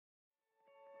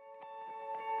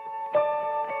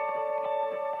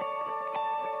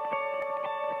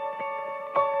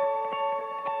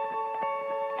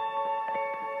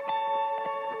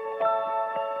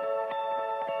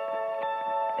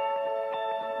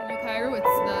New Cairo,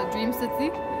 it's the dream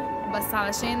city. بس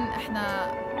علشان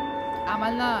احنا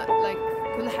عملنا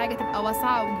كل حاجة تبقى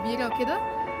واسعة وكبيرة وكده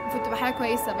المفروض تبقى حاجة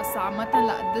كويسة، بس عامة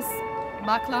لا this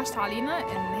backlash علينا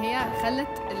ان هي خلت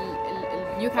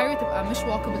New Cairo تبقى مش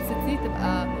walkable city،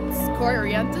 تبقى score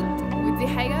oriented، ودي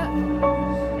حاجة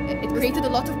it created a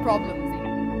lot of problems.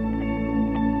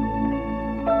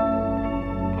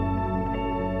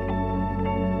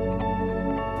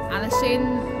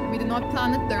 علشان we did not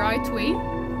plan it the right way،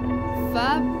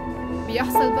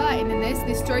 فبيحصل بقى ان الناس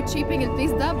they start shaping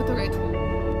البليس ده بطريقتهم.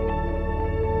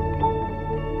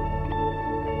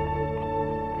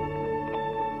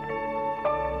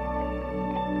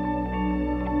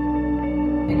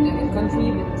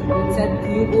 الكونتري بتسيت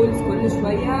نيو جولز كل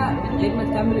شويه من غير ما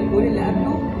تكمل الجول اللي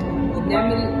قبله،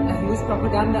 وبنعمل هيوج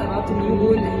بروباجندا about النيو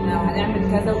جول، احنا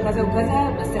هنعمل كذا وكذا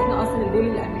وكذا، بس احنا اصلا الجول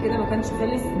اللي قبل كده ما كانش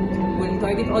خلص،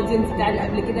 والتارجت اودينس بتاع اللي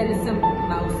قبل كده لسه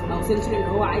ما وصلش للي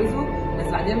هو عايزه، بس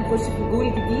بعدين بنخش في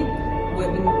جول جديد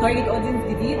وبنتارجت اودينس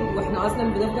جديد، واحنا اصلا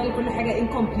بنفضل كل حاجه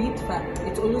incomplete، ف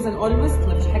it's always an almost،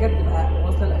 مفيش حاجه بتبقى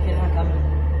واصله لاخرها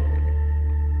كامله.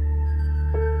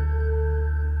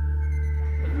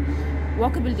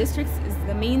 Walkable districts is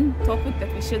the main topic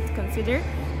that we should consider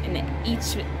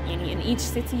in each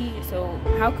city. So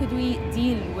how could we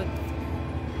deal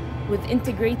with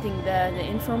integrating the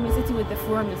informal city with the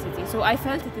formal city? So I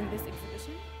felt it in this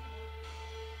exhibition.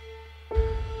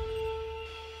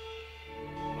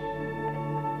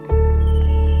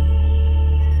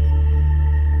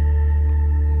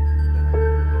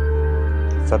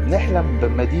 فبنحلم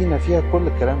بمدينة فيها كل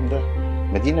الكلام ده،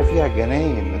 مدينة فيها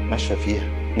جناين نتمشى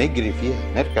فيها، نجري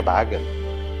فيها، نركب عجل،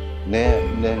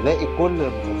 نلاقي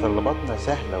كل متطلباتنا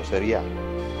سهلة وسريعة،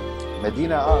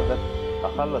 مدينة أقدر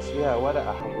أخلص فيها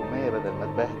ورقة حكومية بدل ما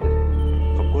أتبهدل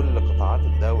في كل قطاعات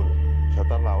الدولة. مش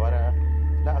هطلع ورقة،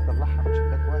 لا أطلعها من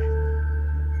شباك واحد،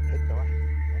 حتة واحدة.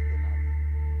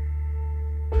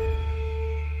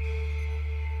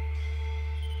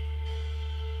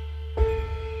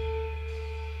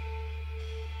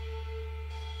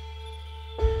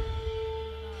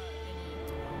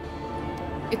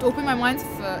 It opened my mind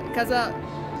في كذا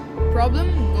problem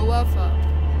جوا، ف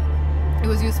it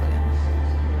was useful.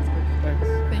 Thanks.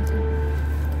 Thank you.